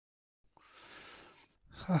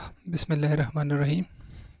Bismillahirrahmanirrahim.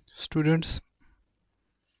 Students,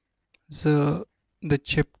 the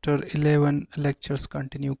chapter 11 lectures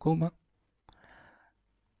continue koma.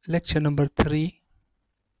 Lecture number 3.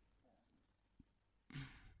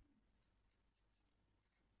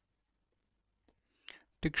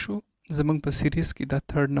 ٹھیک شو زمنګ په سیریز کې دا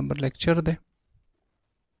 3rd نمبر لیکچر دی.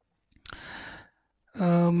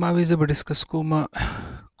 ما وی زه به ډسکس کوم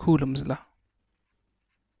کولمز لا.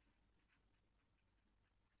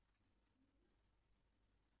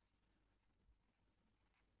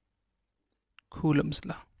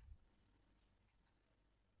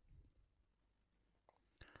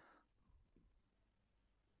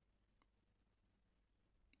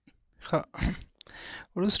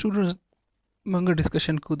 ورو سټوډنټس منګه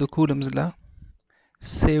ډسکشن کو د کولمز لا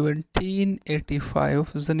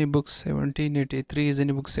 1785 ځنې بوکس 1783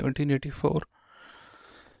 ځنې بوکس 1784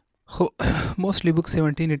 خو موستلی بوک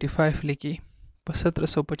 1785 لیکي په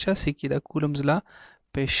 1785 کې دا کولمز لا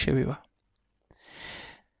پیش شوی و.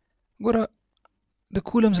 ګوره د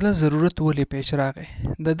کولمز لا ضرورت ولې پیش راغی؟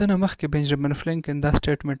 د دنه مخکې بنجامین فرانکلن دا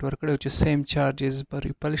سټیټمنټ ورکړی چې سیم چارجز به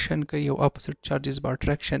ریپلشن کوي او اپوزیټ چارجز به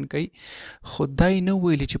اټریکشن کوي، خو دا یې نه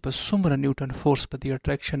ویلي چې په څومره نیوټن فورس په دې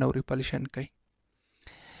اټریکشن او ریپلشن کوي.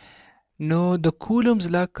 نو د کولمز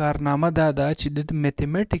لا کارنامه دا ده چې د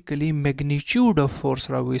میتھمیټیکلی میګنیچیوډ اف فورس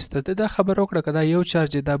راویسته. دا خبره وکړه که دا یو چارج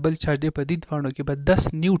دی دا بل چارج دی په دې دواړو کې به 10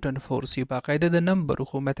 نیوټن فورس وي. باقاعده د نمبر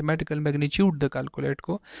خو میتھمیټیکل میګنیچیوډ د کالکولیټ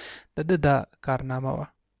کو دا کارنامه وه.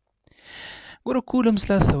 ګوره کولمز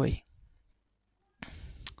لا څه وایي؟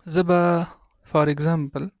 زه به فار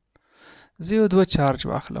ایگزامپل زه یو دوه چارج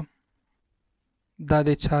واخلم، دا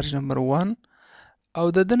دی چارج نمبر 1 او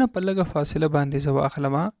د دنه په لږه فاصله باندې زه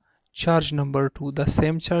واخلم چارج نمبر 2. دا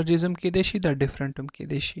سیم چارجز هم کېدای شي، دا ډیفرنٹ هم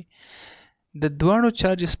کېدای شي. د دواړو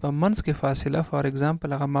چارجز په منځ کې فاصله فار ایگزامپل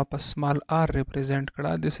هغه ما په سمال آر ریپرزینټ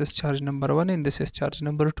کړه. دس از چارج نمبر 1 and this is charge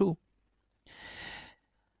number 2.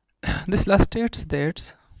 This law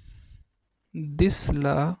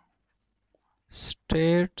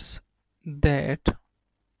states that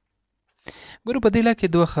ګوره په دې لا کې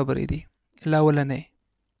دوه خبرې دي. لا ولنې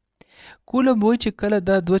کولم وایي چې کله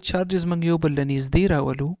دا دوه چارجز موږ یو بل له نږدې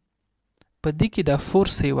راولو په دې کې دا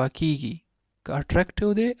فورس سیوا کیږي، که اټریکټیو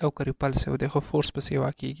دی او که ریپلسیو دی، خو فورس په سیوا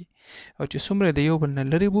کیږي، او چې څومره د یو بل نه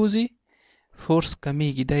لرې بوځي فورس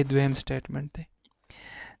کمیږي. دا دویم سټیټمنټ دی.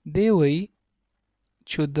 دی وایي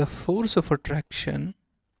چې the force of attraction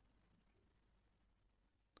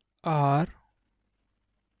or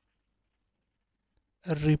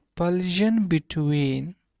repulsion between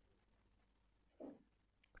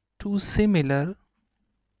two similar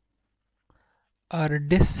or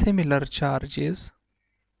dissimilar charges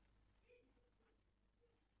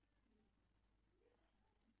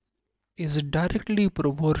is directly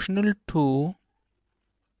proportional to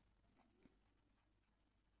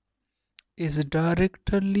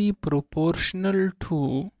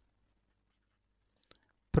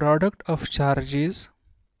product of charges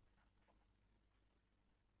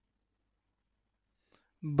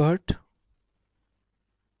but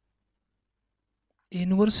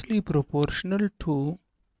inversely proportional to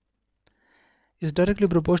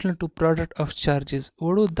product of charges.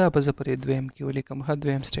 وړو دا به زه پرې دویم کې ولیکم، ښه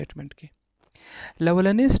دویم سټیټمنټ کې.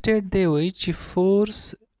 لولنې سټیټ دی وایي چې فورس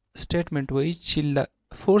سټیټمنټ وایي چې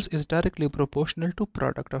force is directly proportional to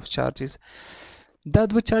product of charges. دا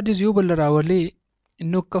دوه چارجز یو بل راولي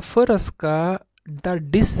نو که فرض کا دا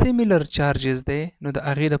ډیسیمیلر چارجز دی نو د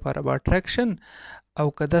هغې دپاره به اټریکشن، او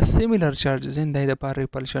که دا سیمیلر چارجز دی د هغې دپاره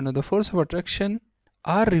ریپلشن. نو د فورس اف اټریکشن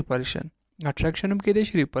آر ریپلشن، اټریکشن هم کېدای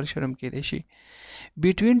شي ریپلشن هم کېدای شي.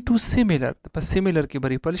 بټوین ټو سیمیلر، په سیمیلر کې به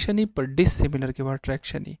ریپلشن وي، په ډیسیمیلر کې به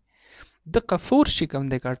اټریکشن وي. دغه فورس چې کوم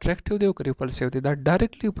دی که اټریکټیو دی او که ریپلسیو دی دا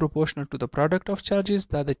ډایرکټلی پروپورشنل ټو د پروډکټ آف چارجز،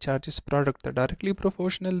 دا د چارجز پروډکټ ته ډایرکټلی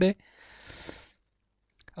پروپورشنل دی.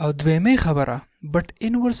 او دویمه خبره بټ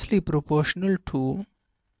انورسلی پروپورشنل ټو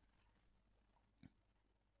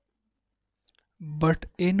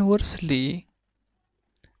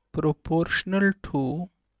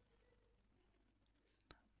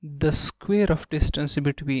the square of distance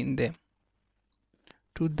between them,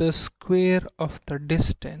 to the square of the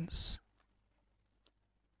distance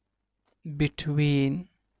between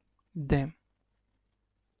them.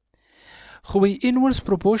 خو وی inverse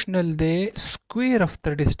proportional دی square of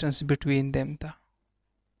the distance between them ته.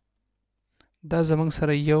 دا زمونږ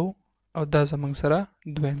سره یو او دا زمونږ سره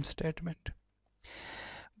دویم سټیټمنټ.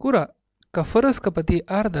 ګوره که فرض که په دې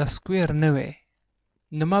آر دا سکویر نه وی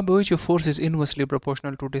نو ما به وایي چې فورس از انورسلی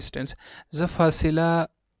پروپورشنل ټو ډسټنس. زه فاصله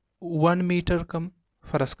 1 میټر کم،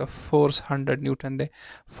 فرض که فورس 100 نیوټن دی،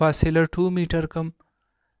 فاصله 2 میټر کم،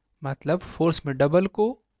 مطلب فورس مې ډبل کو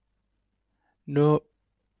نو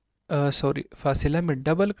فاصله مې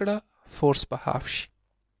ډبل کړه فورس په هاف شي.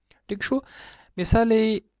 ټیک شو. مثال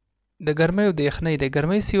د ګرمۍ او د یخنۍ د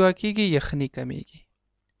ګرمۍ سیوا کیږي یخنۍ کمیږي.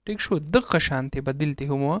 ټیک شو. دغه شانتې به دلته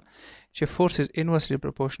هم چې فورس از انورسلی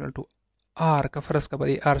پروپورشنل ټو آر که فرض که به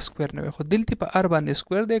د آر سکویر نه وي خو دلته په آر باندې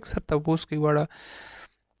سکویر دی. اکثر تپوس کوي وړه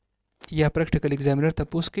یا پریکټیکل ایگزامینر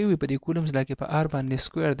تپوس کوي په دې کولمز لا کې په آر باندې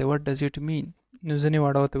سکویر دی. وات ډز اټ مین؟ نو ځینې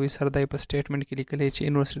واړه ورته وایي سر دی په سټیټمنټ کې لیکلی چې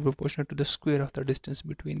انورسلی پروپورشنل ټو د سکویر اف د ډسټنس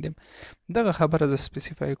بټوین دیم. دغه خبره زه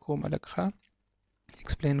سپیسیفای کوم لکه ښه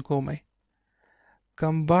ایکسپلین کوم.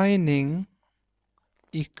 Combining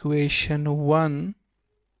equation 1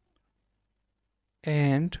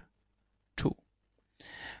 and 2.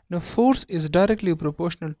 Now force is directly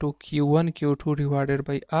proportional to Q1 Q2 divided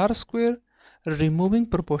by R square. Removing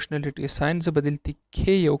proportionality sign زه بدلتی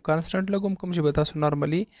K یو کانسټنټ لګوم کوم چې به تاسو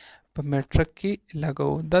نارملی په میټرک کې لګو.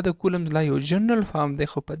 دا د کولمز لا یو جنرال فارم دی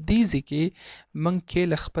خو په دې ځای کې موږ K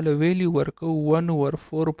له خپل ویلیو ورکو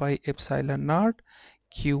 1/4 پای اپسایلن ناټ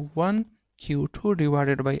Q1 Q2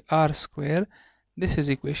 divided by R square. This is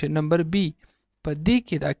equation number B. په دې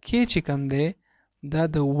کې دا K چې کوم دی دا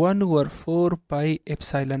د 1/4 پای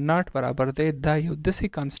اپسایلن ناټ برابر دی. دا یو داسې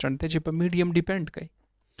کانسټنټ دی چې په میډیم ډیپینډ کوي.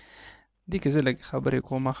 دې کې زه لږې خبرې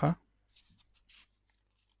کوم ښه.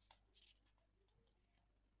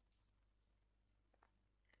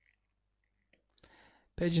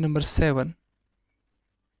 پیج نمبر 7.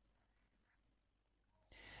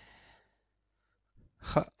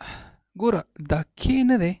 ښه ګوره دا کې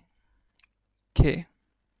نه دی کې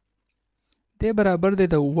دی برابر دی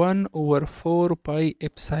د 1/4 پای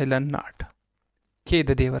اپسایلن ناټ. کې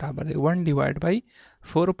د دې برابر دی 1 ډیوایډ بای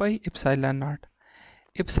 4 پای اپسایلن ناټ.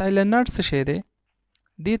 اپسایلن ناټ څه شی دی؟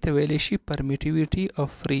 دې ته ویلی شي پرمیټیویټي اف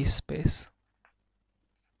فری سپیس.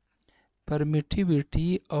 پرمیټیویټي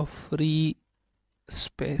اف فری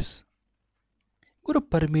سپیس. ګوره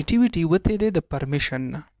پرمیټیویټي وته دی د پرمیشن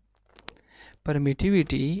نه.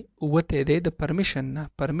 پرمیټیویټي وته دی د پرمیشن نه.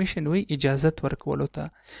 پرمیشن وی اجازت ورکولو ته.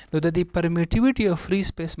 نو د دې پرمیټیویټي اف فری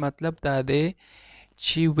سپیس مطلب دا دی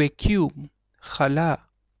چې ویکیوم خلا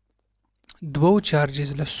دوو چارجز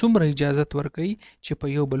له څومره اجازت ورکوي چې په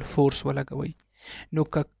یو بل فورس ولګوي. نو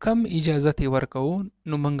که کم اجازت یې ورکوو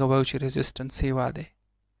نو موږ وایو چې ریزسټنس سیوا دی.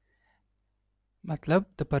 مطلب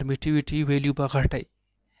د پرمیټیویټي ویلیو به غټی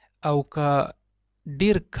او که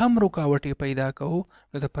ډیر کم رکاوټ پیدا کوو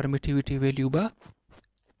نو د پرمیټیویټي ویلیو به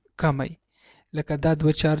کمی. لکه دا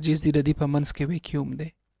دوه چارجز دي د دې په منځ کې ویکیوم دی.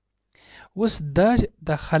 اوس دا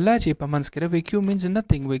د خلا چې په منځ کې ویکیوم مینز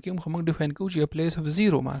نتھنګ. ویکیوم خو موږ ډیفاین کوو چې ا پلیس اف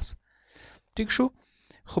زیرو ماس. ټیک شو.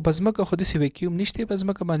 خو په ځمکه خو داسې ویکیوم نشته. په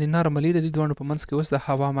ځمکه باندې نارملي د دې دواړو په منځ کې اوس د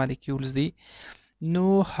هوا مالیکیولز دي. نو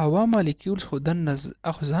هوا مالیکیولز خو دننه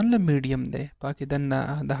اخو ځان له میډیم دی. پاکې دننه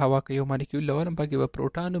د هوا که یو مالیکیول لولم پاکې به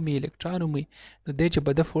پروټان ومي الکتران ومي. نو دی چې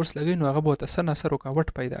به د فورس لګوي نو هغه به ورته څه ناڅه رکاوټ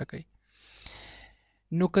پیدا کوي.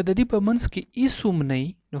 نو که د دې په منځ کې هېڅ هم نه وي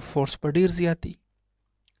نو فورس به ډېر زیاتي.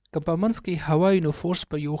 که په منځ کې هوا وي نو فورس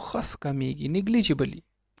په یو خس کمیږي. نیګلیجبلي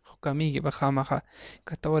خو کمیږي به خامخا.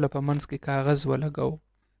 که ته وله په منځ کې کاغذ ولګو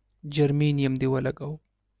جرمینیم دی ولګو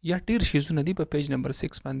یا ډیر شیزونه دی په پیج نمبر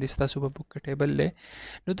 6 باندې ستاسو په بک کې ټیبل دی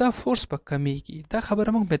نو دا فورس په کمیږي. دا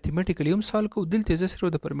خبره موږ میتھمیټیکلی هم سالو کوو. دلته زه صرف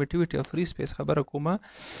د پرمیټیویټي اف فری سپیس خبره کومه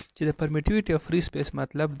چې د پرمیټیویټي اف فری سپیس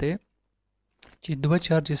مطلب دی چې دوه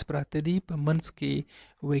چارجز پراته دي په منځ کې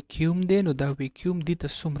ویکیوم دی. نو دا ویکیوم دی ته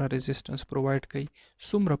څومره ریزسټنس پرووایډ کوي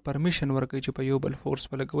څومره پرمیشن ورکوي چې په یو بل فورس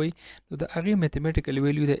ولګوي. نو د هغې میتھمیټیکل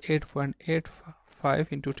ویلیو د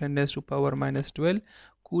 8.85 into 10 raised to power minus 12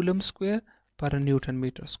 کولم سکویر پر نیوټن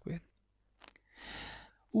میټر سکویر.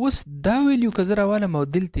 اوس دا ویلیو که زه راوالم او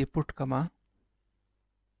دلته پټ کما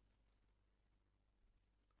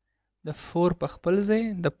د 4 په خپل ځای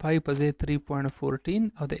د پای په ځای 3.14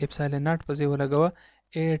 او د اپسایلن ناټ په ځای ولګوه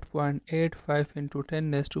 8.85 into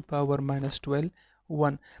 10 raised to power minus 12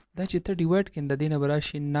 1. دا چې ته ډیوایډ کړې د دې نه به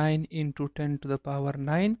راشي 9 into 10 to the power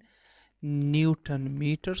 9 نیوټن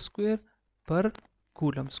میټر سکویر پر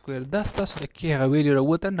کولم سکویر. دا ستاسو د کې هغه ویلیو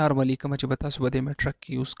راووته نارملي کومه چې به تاسو به د میټرک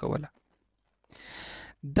کې یوز کوله.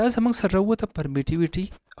 دا زموږ سره راووته پرمیټیویټي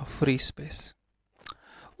اف فری سپیس.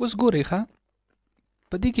 اوس ګورئ ښه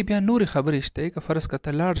په دې کې بیا نورې خبرې شته. که فرض که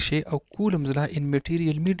ته لاړ شې او کولمز لا ان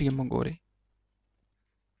میټیریل میډیم وګورئ.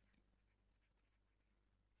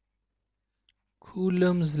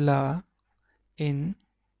 کولمز لا ان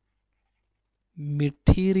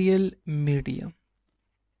میټیریل میډیم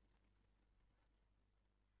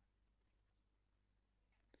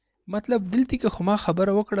مطلب دلته کې خو ما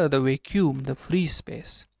خبره وکړه د ویکیوم د فری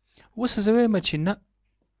سپیس. اوس زه وایم چې نه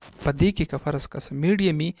په دې کې که فرض که څه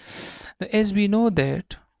میډیم وي نو as we know that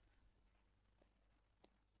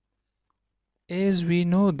as we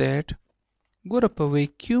know that ګوره په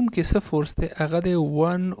ویکیوم کې څه فورس دی هغه دی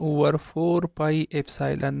 1/4 پای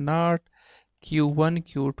اپسایلن ناٹ Q1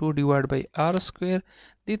 Q2 divided by R square.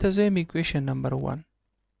 This is equation number 1.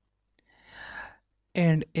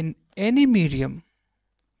 And in any medium,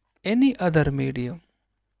 any other medium,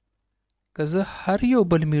 because har yo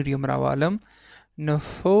bal medium rawalam, no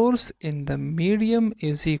force in the medium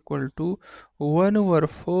is equal to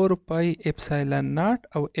 1/4 pi epsilon naught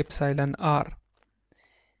or epsilon R.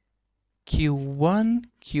 Q1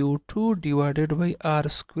 Q2 divided by R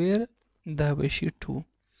square da bashi 2.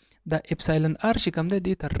 دا اپسایلن آر چې کوم دی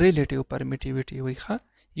دې ته ریلیټیو پرمیټیویټي وایي ښه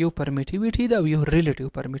یو پرمیټیویټي ده او یو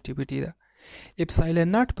ریلیټیو پرمیټیویټي ده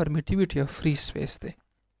اپسایلن ناټ پرمیټیویټي اف فری سپیس دی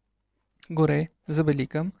ګورئ زه به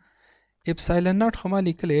لیکم اپسایلن ناټ خو ما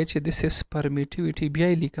لیکلی چې دس از پرمیټیویټي بیا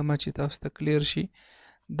یې لیکم چې تاسو ته کلیر شي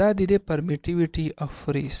دا د دې پرمیټیویټي اف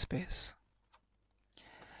فری سپیس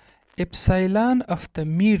اپسایلان اف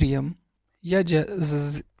د میډیم یا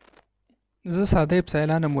زه ساده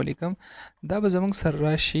اپسایلان هم ولیکم دا به زموږ سره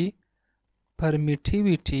راشي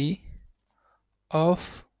پرمیټیویټي اف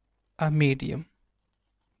ا میډیم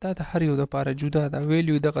دا د هر یو دپاره جدا ده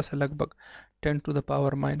ویلیو دغسې لږ 10 to the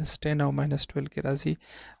power minus 10 او minus 12 کې راځي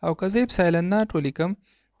او که زه اپسایلن ناټ ولیکم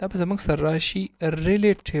دا به زموږ سره راشي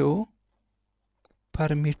ریلیټیو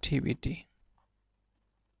پرمیټیویټي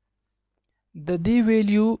د دې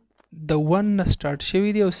ویلیو د 1 نه سټارټ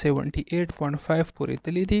شوي دي او 78.5 پورې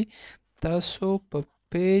تللی دي تاسو په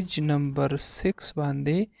پیج نمبر 6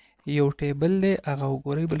 باندې یو ټیبل دی هغه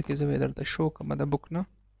وګورئ بلکې زه به یې درته شو کومه د بک نه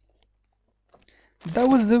دا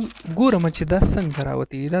اوس زه ګورم چې دا څنګه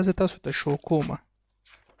راوتي دي دا زه تاسو ته شو کومه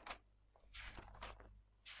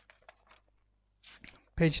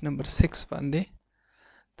پیج نمبر 6 باندې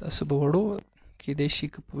تاسو به وړو کیدای شي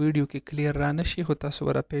که په ویډیو کې کلیر را نه شي خو تاسو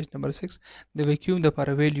به را پیج نمبر 6 د ویکیوم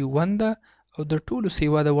دپاره ویلیو 1 ده او د ټولو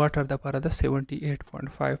سیوا د واټر دپاره د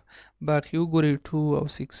 78.5 باقي وګورئ 2 او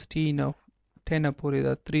 16 او 10 پورې د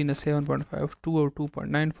 3 نه 7.5 2 او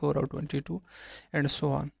 2.94 او 22 and so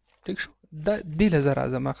on ټیک شو دا دې له زه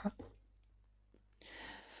راځم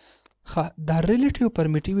ښه دا ریلیټیو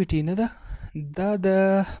پرمیټیویټي نه ده دا د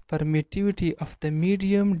پرمیټیویټي اف د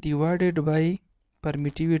میډیم ډیوایډډ بای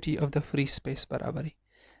پرمیټیویټي اف د فری سپیس برابري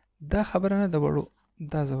دا خبره نه ده وړو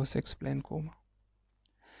دا زه اوس ایکسپلین کوم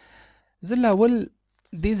زه لاول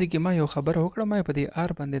دې ځای کې ما یو خبره وکړه ما په دې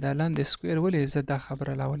آر باندې دا لاندې سکویر ولې زه دا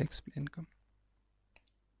خبره لاول ایکسپلین کوم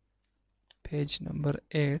پیج نمبر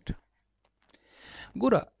 8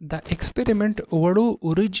 ګوره دا ایکسپریمنټ وړو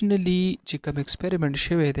اوریجنلی چې کوم ایکسپریمنټ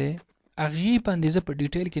شوی دی هغې باندې زه په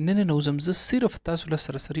ډیټیل کې نه ننوځم زه صرف تاسو له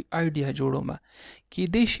سرسري آیډیا جوړوم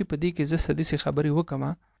کیدای شي په دې کې زه څه داسې خبرې وکړم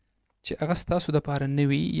چې هغه ستاسو دپاره نه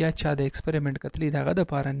وي یا چا د ایکسپریمنټ کتلی د هغه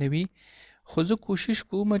دپاره نه وي خو زه کوشش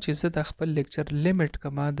کوم چې زه د خپل لیکچر لیمټ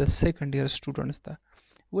کما د سیکنډ ایئر سټوډنټس ته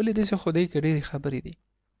ولې داسې خدای کې ډېرې خبرې دي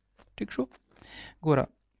ټیک شو ګوره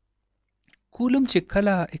کولم چې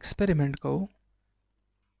کله ایکسپریمنټ کوو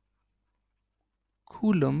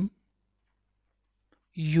Coulomb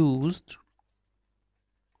used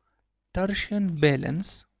tertian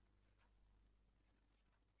balance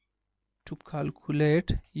to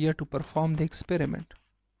calculate or to perform the experiment.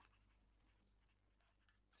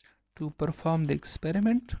 To perform the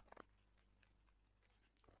experiment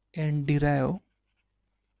and derive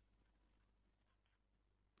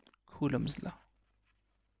Coulomb's law.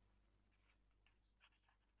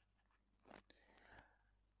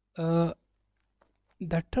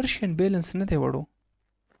 دا ټرشین بیلنس نه دی وړو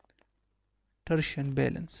ټرشین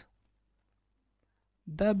بیلنس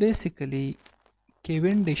دا بیسیکلی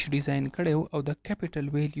کیونډیش ډیزاین کړی او د کیپیټل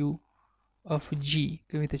ویلیو اف جی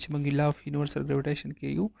کوي ته چې موږ لا اف یونیورسل ګریویټیشن کې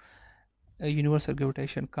یو یونیورسل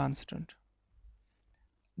ګریویټیشن کانسټنټ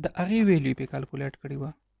د هغې ویلیو پې کالکولیټ کړې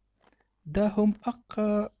وه دا هم هغه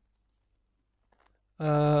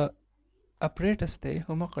اپریټس دی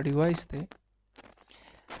هم هغه ډیوایس دی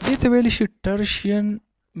دې ته ویلی شي ټرشین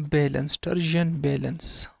بیلنس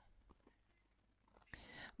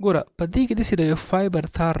ګوره په دې کې داسې د یو فایبر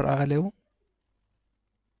تار راغلی و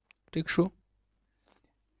ټیک شو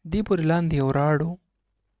دې پورې لاندې یو راډ و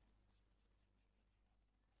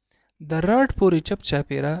د راډ پورې چپ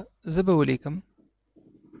چاپېره زه به ولیکم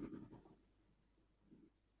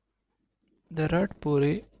د راډ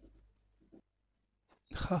پورې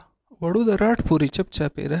ښه وړو د راډ پورې چپ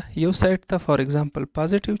چاپېره یو سایډ ته فار ایگزامپل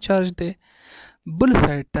پازیټیو چارج دی بل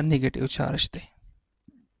سایډ ته نیګیټیو چارج دی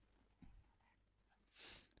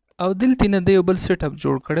او دلته نه د یو بل سیټ اپ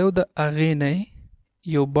جوړ کړی و د هغې نه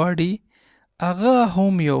یو باډي هغه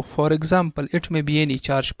هم یو فار ایگزامپل اټ مې بي اینی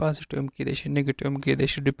چارج پازیټیو هم کیدای شي نیګیټیو هم کیدای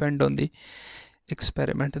شي ډیپینډ آن دی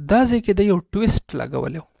experiment. دا ځای کې د یو twist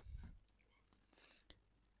لګولی و.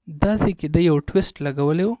 دا ځای کې د یو twist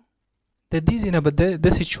لګولی و. د دې ځای نه به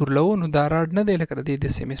داسې چورلو نو دا راډ نه دی لکه د دې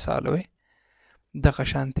داسې مثال وی دغه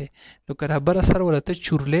شانتې. نو که رابره سر وله ته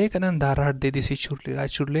چورلی که نه دا راډ دی داسې چورلی را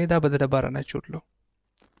چورلی دا به د ډبره نه چورلو.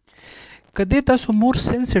 که دې تاسو مور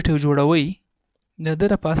سنسټیو جوړوئ نو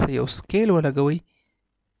د پاسه یو سکیل ولګوئ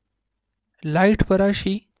لایټ به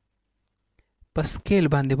راشي په سکیل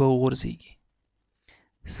باندې به وغورځېږي.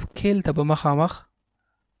 سکیل ته به مخامخ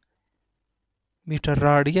میټر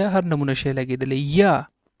راډ یا هر نمونه شی لګېدلی یا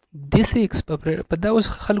داسې په دا اوس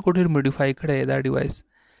خلکو ډېر موډیفای کړی دا ډیوایس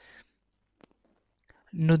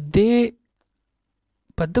نو دې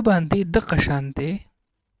په ده باندې دغه شانتې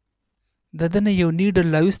د ده نه یو نیډل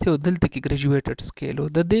راویستی او دلته کې ګریجویټډ سکیل و.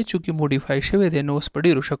 د دې چونکې موډیفای شوی دی نو اوس په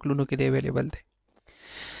ډېرو شکلونو کې دی اویلیبل دی.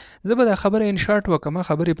 زه به دا خبره ان شارټ وکړم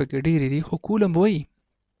خبرې پکې ډېرې دي خو کولم وایي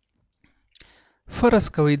فرض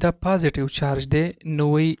کوئ دا پازیټیو چارج دی نو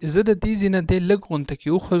وایي زه د دې ځای نه دی لږ غونته کې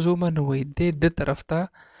وخوځوم نو وایي دی ده طرف ته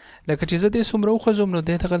لکه چې زه دی څومره وخوځوم نو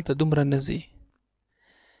دی دغلته دومره نه ځي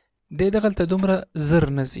دی دغلته دومره زر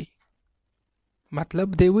نه ځي. مطلب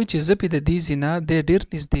دی وایي چې زه پې د دې ځای نه دی ډېر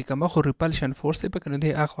نږدې کړم خو ریپلشن فورس دی پکې نو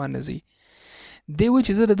دی اخوا نه ځي. دی وایي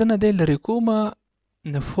چې زه د ده نه دی لرې کومه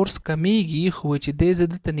فورس کمیږي خو چې دی زه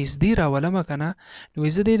دته نږدې راولمه که نه نو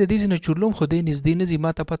زه دی د دې ځای نه چورلوم خو دی نږدې نه ځي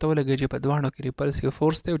ما ته پته ولګوي چې په دواړو کې ریپلسیو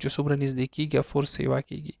فورس دی او چې څومره نږدې کېږي فورس سیوا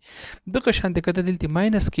کېږي. دغه شانتې که ته دلته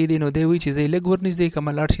ماینس کېدی نو دی وایي چې زه یې لږ ور نږدې کړم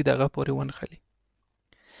لاړ شي د هغه پورې ونښلي.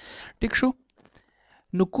 ټیک شو.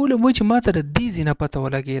 نو کولم وایي چې ما ته د دې ځای نه پته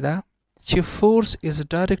ولګېده چې فورس از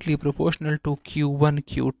ډایرکټلی پروپورشنل ټو Q1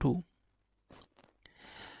 Q2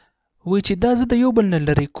 وایي چې دا زه د یو بل نه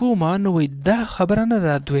لرې کومه نو وایي دا خبره نه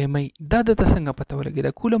ده دویمۍ دا درته څنګه پته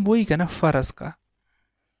ولګېده. کولم وایي که نه فرض که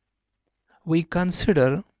وایي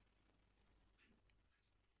کنسیډر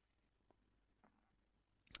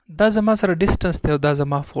دا زما سره ډسټنس دی او دا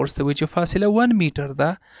زما فورس دی. وایي چې فاصله 1 میټر ده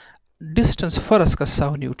ډسټنس فرض که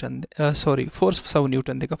 100 نیوټن سوري فورس 100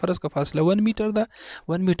 نیوټن دی که فرض که فاصله 1 میټر ده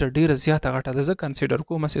 1 میټر ډېره زیاته غټه ده زه کنسیډر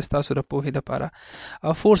کوم چې ستاسو د پوهې دپاره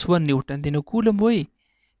او فورس 1 نیوټن دی. نو کولم وایي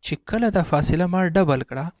چې کله دا فاصله ما ډبل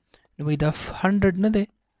کړه نو وایي دا 100 نه دی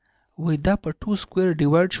وایي دا په 2 سکویر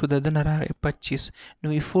ډیوایډ شو د ده نه راغی 25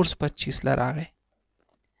 نو وایي فورس 25 له راغی.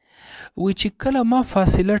 وایي چې کله ما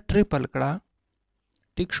فاصله ټریپل کړه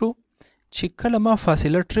ټیک شو چې کله ما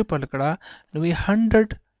فاصله ټریپل کړه نو وایي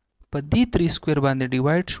 100 په دې 3 سکویر باندې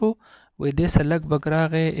ډیوایډ شو وایي دې سره لږ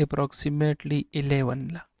راغی اپروکسیمیټلی 11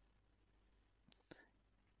 له.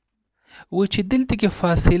 وایي چې دلته کې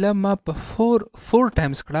فاصله ما په 4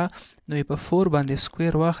 ټایمز کړه نو په 4 باندې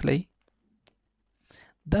سکویر واخلئ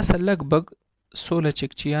دا سره لږ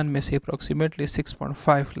 16 میں سے اپروکسیمیټلی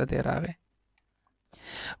 6.5 له دی راغی.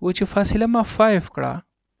 وایي چې فاصله ما 5 کړه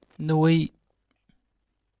نو وایي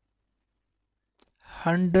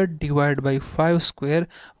 100 ډیوایډ بای 5 سکویر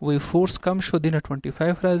وایي فورس کم شو دی نه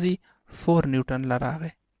 25 راځي 4 نیوټن له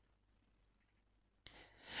راغی.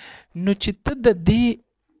 نو چې ته د دې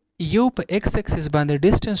یو په ایکس اکسس باندې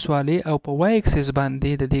ډسټنس والی او په وای اکسس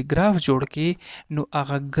باندې د دې ګراف جوړ کې نو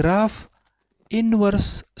هغه ګراف انورس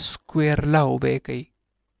سکویر لا وبه کوي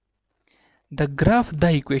د ګراف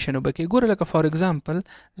دا ایکویشن وبه کوي. ګوره لکه فار ایگزامپل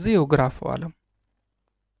زه یو ګراف والم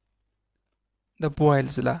د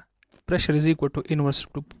بوایلز لا pressure is equal to inverse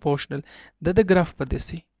proportional د ګراف په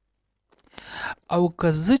دسی او که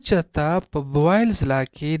زه چېرته په بوایلز لا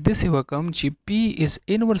کې داسې وکړم چې P is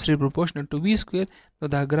inversely proportional to V square نو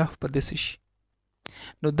دا ګراف په داسې شي.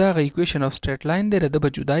 نو دا هغه ایکویشن آف سټریټ لاین دی د ده به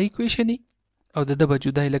جدا ایکویشن وي او د ده به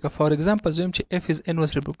جدا لکه فار ایگزامپل زه وایم چې F is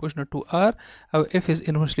inversely proportional to R او F is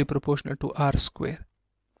inversely proportional to R square.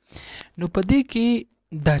 نو په دې کې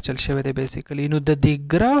دا چل شوی دی بیسیکلی. نو د دې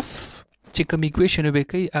ګراف چې کوم ایکویشن وبه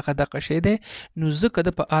کوي هغه دغه شی دی نو ځکه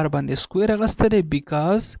د په R باندې سکویر اخیستی دی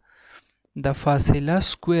بیکاز د فاصله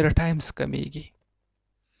سکویر ټایمز کمیږي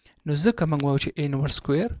نو ځکه موږ وایو چې انورس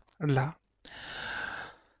سکویر لا.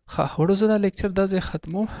 ښه وړو زه دا لیکچر دا ځای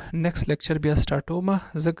ختموم نیکسټ لیکچر بیا سټارټوم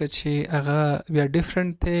ځکه چې هغه بیا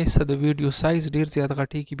ډفرنټ دی څه د ویډیو سایز ډېر زیات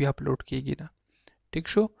غټېږي بیا اپلوډ کېږي نه. ټیک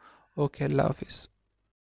شو اوکې الله حافظ.